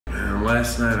man,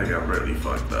 last night I got really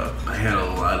fucked up. I had a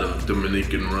lot of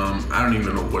Dominican rum. I don't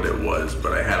even know what it was,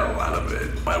 but I had a lot of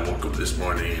it. I woke up this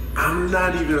morning. I'm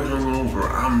not even hungover.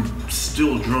 I'm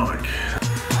still drunk.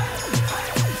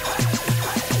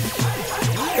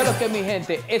 Hello, que mi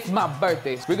gente, it's my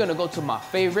birthday. We're gonna go to my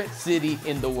favorite city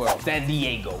in the world, San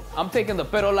Diego. I'm taking the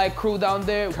Pero Like crew down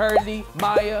there, Curly,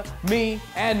 Maya, me,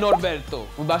 and Norberto.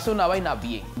 Va a ser una vaina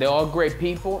bien. They're all great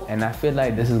people, and I feel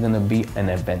like this is gonna be an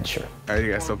adventure. All right,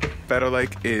 you guys, so Pero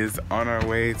Like is on our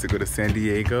way to go to San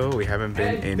Diego. We haven't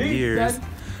been in years.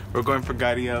 We're going for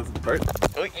Gadiel's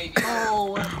birthday.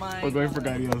 Oh my. We're going for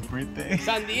Gadiel's birthday.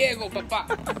 San Diego,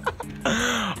 papa.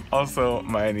 Also,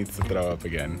 Maya needs to throw up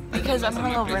again. Because I'm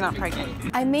hungover, not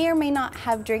pregnant. I may or may not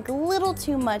have drank a little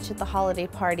too much at the holiday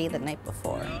party the night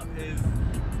before.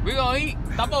 We gonna eat.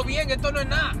 Estamos bien, esto no es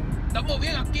nada. Estamos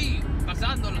bien aquí,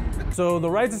 pasándola. So the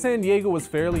ride to San Diego was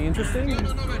fairly interesting.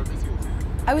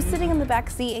 I was sitting in the back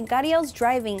seat and Gadiel's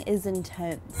driving is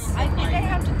intense. I think I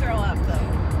have to throw up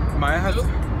though. Maya has.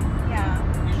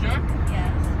 Yeah. You sure?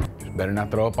 Yes. Better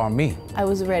not throw up on me. I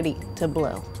was ready to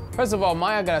blow. First of all,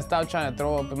 Maya gotta stop trying to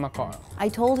throw up in my car. I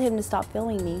told him to stop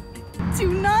filming me.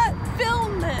 Do not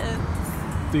film this.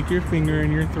 Stick your finger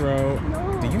in your throat.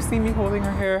 No. Do you see me holding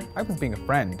her hair? I was being a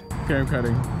friend. Okay, I'm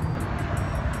cutting.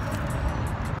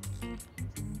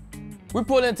 We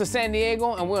pulled into San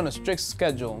Diego and we're on a strict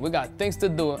schedule. We got things to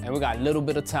do and we got a little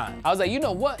bit of time. I was like, you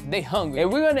know what? They hungry.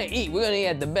 And we're gonna eat. We're gonna eat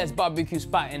at the best barbecue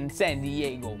spot in San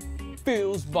Diego.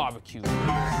 Phil's Barbecue.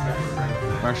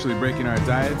 We're actually breaking our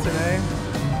diet today.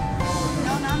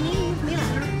 No, not me.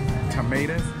 Mira.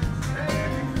 Tomatoes.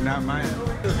 Not mine.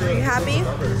 Are you happy?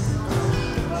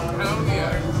 Hell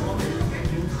yeah.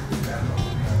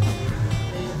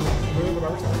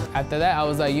 After that, I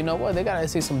was like, you know what? They gotta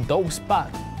see some dope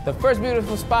spots. The first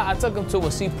beautiful spot I took them to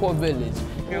was Seaport Village.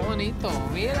 Qué bonito,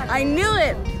 mira. I knew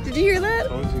it. Did you hear that?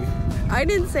 Told you. I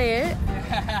didn't say it.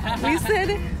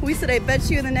 we said, I bet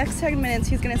you in the next 10 minutes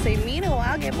he's gonna say, mira,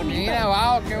 wow, qué bonito. Mira,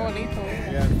 wow, qué bonito.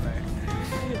 Yeah,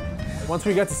 nice. Once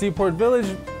we got to Seaport Village,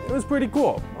 it was pretty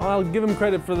cool. I'll give him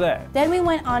credit for that. Then we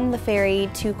went on the ferry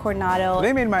to Coronado.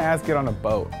 They made my ass get on a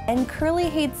boat. And Curly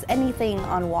hates anything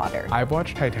on water. I've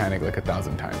watched Titanic like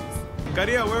 1,000 times.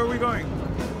 Gadiel, where are we going?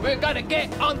 We're gonna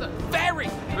get on the ferry.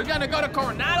 We're gonna go to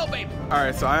Coronado, baby. All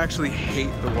right, so I actually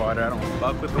hate the water. I don't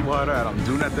fuck with the water. I don't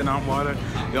do nothing on water.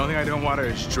 The only thing I do on water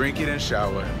is drink it and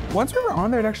shower. Once we were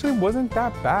on there, it actually wasn't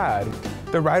that bad.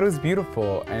 The ride was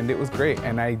beautiful and it was great.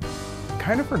 And I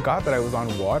kind of forgot that I was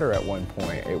on water at one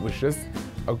point. It was just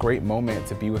a great moment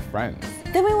to be with friends.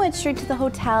 Then we went straight to the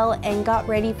hotel and got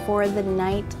ready for the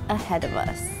night ahead of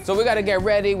us. So we gotta get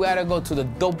ready. We gotta go to the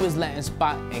dopest Latin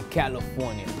spot in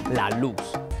California, La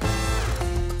Luz.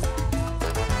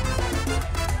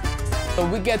 So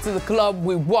we get to the club,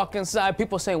 we walk inside,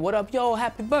 people say, what up, yo,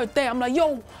 happy birthday. I'm like,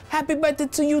 yo, happy birthday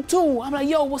to you too. I'm like,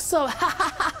 yo, what's up?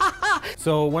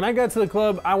 So when I got to the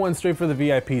club, I went straight for the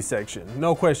VIP section.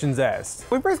 No questions asked.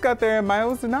 When we first got there, Maya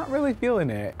was not really feeling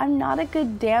it. I'm not a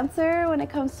good dancer when it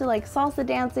comes to like salsa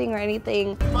dancing or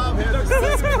anything. This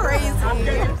is crazy.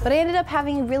 But I ended up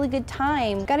having a really good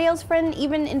time. Gadiel's friend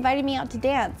even invited me out to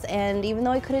dance, and even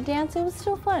though I couldn't dance, it was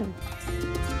still fun.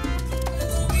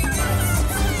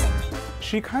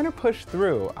 She kind of pushed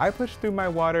through. I pushed through my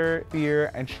water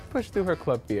fear and she pushed through her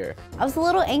club fear. I was a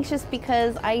little anxious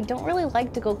because I don't really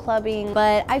like to go clubbing,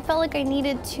 but I felt like I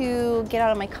needed to get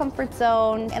out of my comfort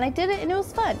zone, and I did it and it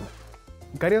was fun.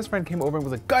 Gadiel's friend came over and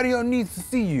was like, Gadiel needs to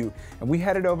see you. And we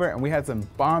headed over and we had some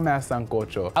bomb-ass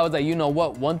sancocho. I was like, you know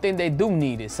what? One thing they do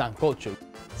need is sancocho.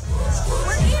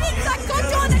 We're eating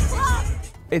sancocho in the club.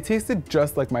 It tasted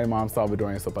just like my mom's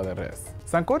Salvadorian sopa de res.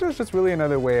 Sancocho is just really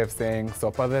another way of saying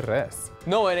sopa de res.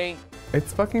 No, it ain't.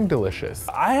 It's fucking delicious.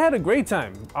 I had a great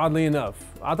time, oddly enough.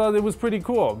 I thought it was pretty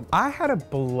cool. I had a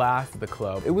blast at the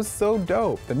club. It was so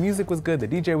dope. The music was good, the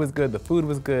DJ was good, the food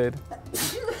was good.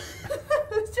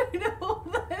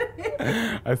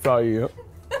 I saw you.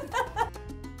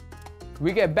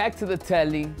 We get back to the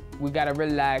telly, we gotta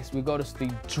relax, we go to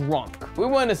sleep drunk. We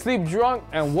went to sleep drunk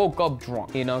and woke up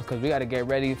drunk, you know, because we gotta get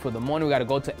ready for the morning. We gotta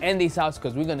go to Andy's house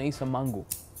because we're gonna eat some mango.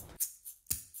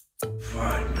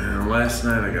 Fuck, man, last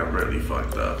night I got really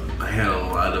fucked up. I had a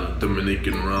lot of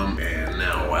Dominican rum, and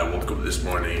now I woke up this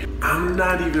morning. I'm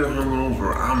not even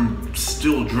hungover, I'm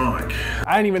still drunk.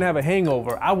 I didn't even have a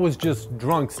hangover. I was just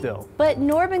drunk still. But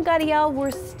Norb and Gadiel were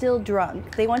still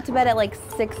drunk. They went to bed at like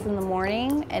 6 in the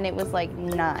morning and it was like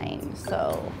 9,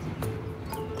 so.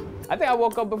 I think I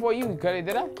woke up before you, Cuddy,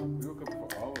 did I? We woke up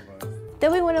before all of us.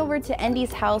 Then we went over to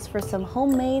Andy's house for some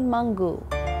homemade mango.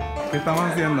 ¿Qué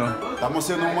estamos haciendo? Estamos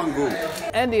haciendo un mangú.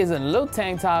 Andy is in a little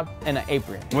tank top and an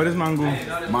apron. What is mango?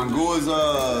 Mangú is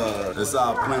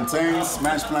plantains,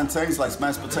 mashed plantains, like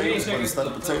smashed potatoes, but instead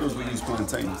of potatoes, we use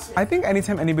plantains. I think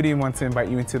anytime anybody wants to invite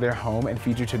you into their home and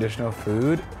feed you traditional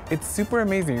food, it's super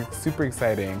amazing, super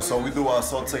exciting. So we do our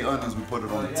sauteed onions, we put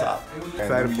it on the top.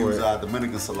 Excited and we use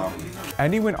Dominican salami.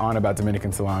 Andy went on about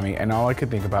Dominican salami, and all I could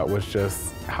think about was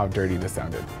just how dirty this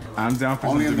sounded. I'm down for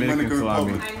Only some in Dominican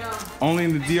salami. Only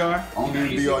in the DR? Only in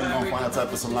the DR, you're gonna find that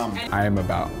type of salami. I am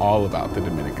all about the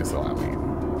Dominican salami.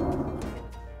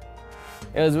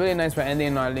 It was really nice for Andy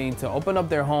and Arlene to open up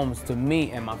their homes to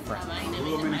me and my friends.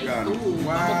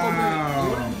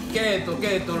 Wow.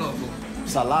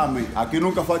 Salami. Aquí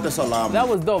nunca falta salami. That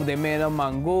was dope. They made a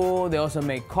mangú. They also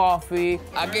made coffee.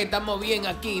 Aquí estamos bien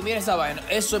aquí. Mira esa vaina.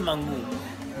 Eso es mangú.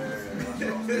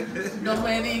 No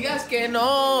me digas que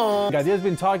no. Gadiel's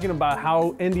been talking about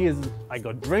how Andy is like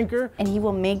a drinker. And he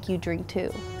will make you drink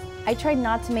too. I tried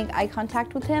not to make eye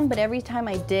contact with him, but every time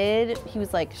I did, he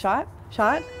was like, shot,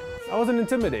 shot. I wasn't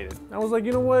intimidated. I was like,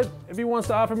 you know what? If he wants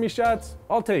to offer me shots,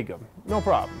 I'll take them. No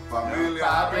problem.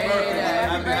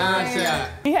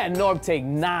 He had Norb take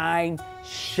 9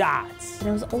 shots. And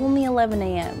it was only 11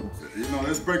 a.m. You know,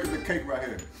 let's break the cake right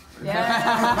here.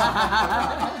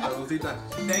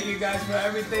 Thank you guys for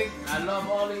everything. I love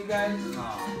all of you guys.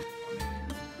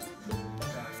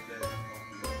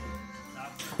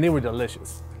 They were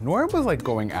delicious. Norb was like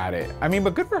going at it. I mean,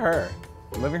 but good for her.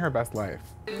 Living her best life.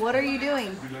 What are you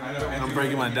doing? I'm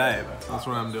breaking my diet. That's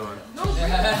what I'm doing.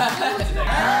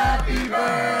 Happy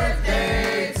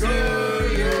birthday to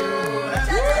you.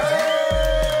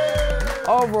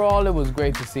 Overall, it was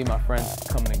great to see my friends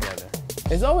come together.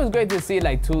 It's always great to see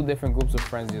like 2 different groups of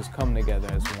friends just come together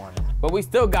as one. But we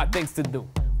still got things to do.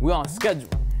 We're on schedule.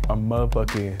 A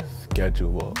motherfucking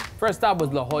schedule. First stop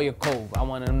was La Jolla Cove. I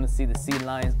wanted them to see the sea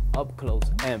lions up close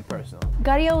and personal.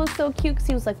 Gadiel was so cute because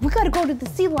he was like, we gotta go to the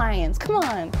sea lions, come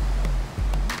on.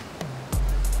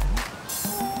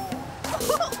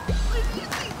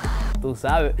 Tú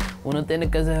sabes, uno tiene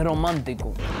que ser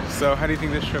romántico. So how do you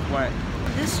think this trip went?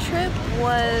 This trip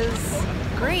was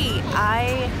great.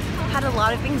 I had a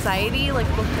lot of anxiety like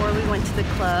before we went to the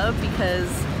club because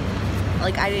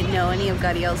like I didn't know any of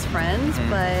Gadiel's friends,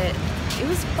 but it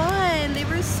was fun. They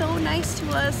were so nice to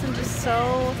us and just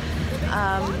so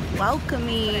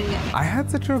welcoming. I had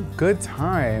such a good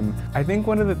time. I think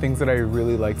one of the things that I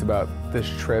really liked about this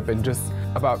trip and just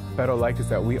about Pero Like is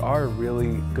that we are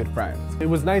really good friends. It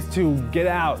was nice to get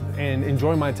out and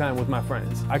enjoy my time with my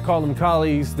friends. I call them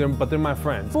colleagues, but they're my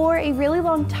friends. For a really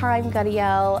long time,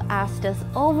 Gadiel asked us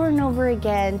over and over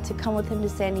again to come with him to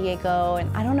San Diego,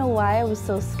 and I don't know why I was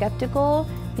so skeptical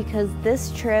because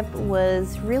this trip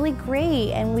was really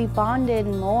great and we bonded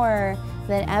more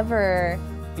than ever.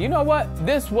 You know what?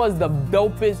 This was the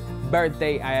dopest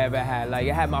birthday I ever had. Like,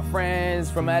 I had my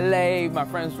friends from LA, my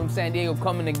friends from San Diego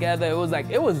coming together. It was like,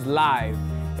 it was live.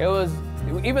 It was,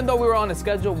 even though we were on a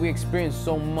schedule, we experienced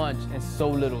so much in so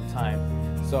little time.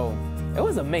 So, it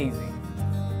was amazing.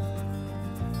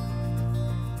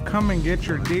 Come and get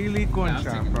your daily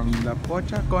concha from La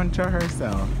Pocha Concha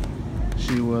herself.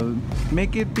 She will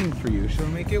make it pink for you. She'll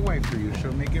make it white for you.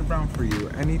 She'll make it brown for you.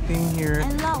 Anything here.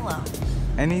 And Lala.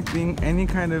 Anything, any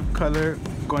kind of color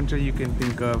concha you can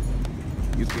think of,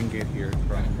 you can get here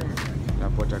from La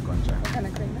Pocha Concha. What kind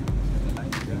of cream?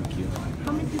 Thank you.